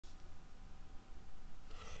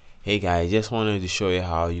Hey guys, just wanted to show you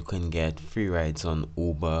how you can get free rides on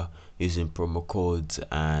Uber using promo codes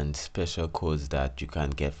and special codes that you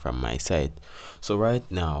can get from my site. So right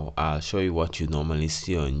now, I'll show you what you normally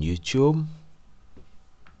see on YouTube.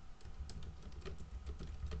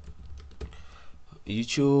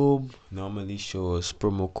 YouTube normally shows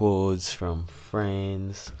promo codes from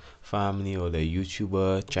friends, family, or the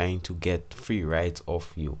YouTuber trying to get free rides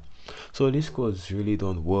off you. So these codes really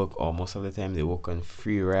don't work, or most of the time they work on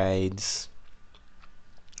free rides,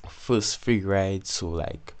 first free ride. So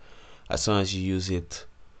like as soon as you use it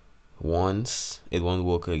once, it won't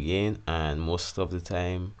work again, and most of the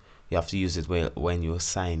time you have to use it when you're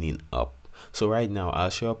signing up. So right now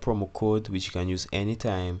I'll show a promo code which you can use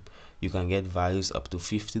anytime. You can get values up to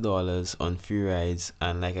 $50 on free rides,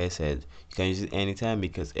 and like I said, you can use it anytime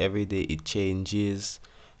because every day it changes,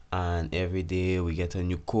 and every day we get a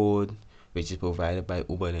new code which is provided by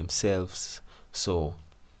Uber themselves. So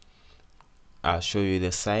I'll show you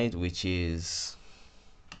the site, which is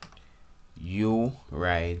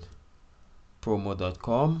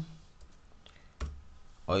uridepromo.com.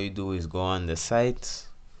 All you do is go on the site,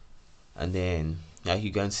 and then like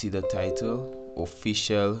you can see the title,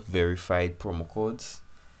 official verified promo codes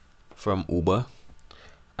from Uber.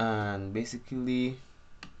 And basically,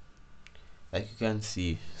 like you can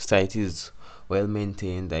see, site is well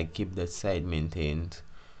maintained. I keep that site maintained.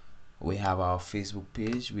 We have our Facebook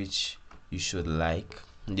page, which you should like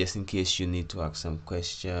just in case you need to ask some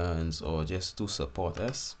questions or just to support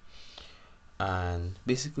us. And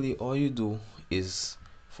basically all you do is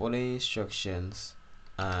follow the instructions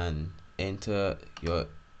and enter your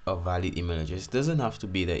a valid email address. It doesn't have to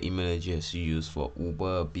be the email address you use for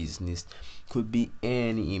Uber business, could be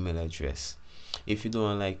any email address. If you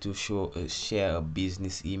don't like to share a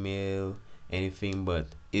business email, anything, but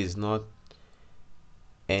it's not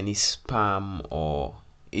any spam, or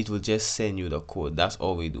it will just send you the code. That's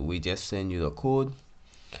all we do. We just send you the code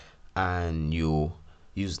and you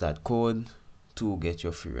use that code to get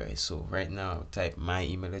your free ride. So right now type my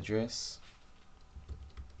email address,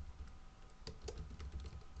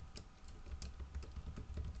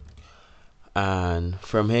 and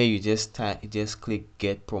from here you just click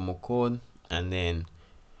get promo code, and then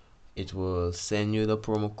it will send you the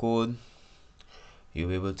promo code. You'll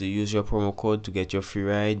be able to use your promo code to get your free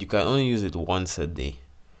ride. You can only use it once a day,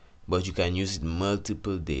 but you can use it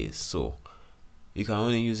multiple days. So you can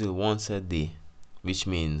only use it once a day, which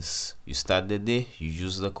means you start the day, you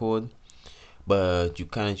use the code, but you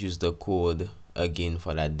can't use the code again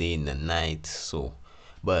for that day in the night. So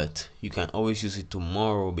but you can always use it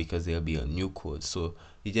tomorrow because there'll be a new code. So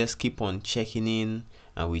you just keep on checking in,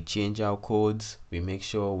 and we change our codes. We make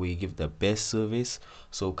sure we give the best service.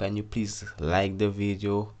 So can you please like the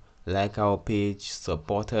video, like our page,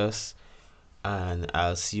 support us, and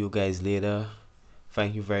I'll see you guys later.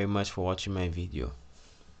 Thank you very much for watching my video.